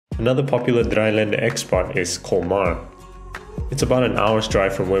Another popular dryland export is Colmar. It's about an hour's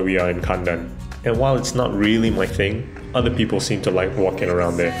drive from where we are in Kandan, and while it's not really my thing, other people seem to like walking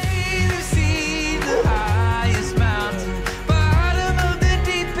around there.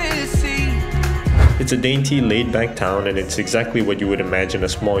 It's a dainty, laid-back town, and it's exactly what you would imagine a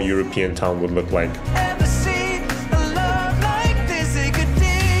small European town would look like.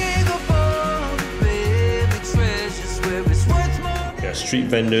 Street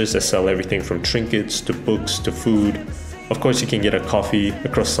vendors that sell everything from trinkets to books to food. Of course, you can get a coffee, a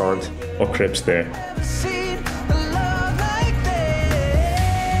croissant, or crepes there.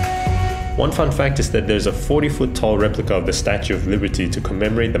 One fun fact is that there's a 40-foot tall replica of the Statue of Liberty to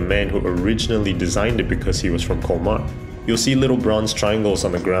commemorate the man who originally designed it because he was from Colmar. You'll see little bronze triangles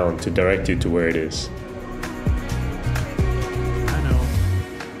on the ground to direct you to where it is.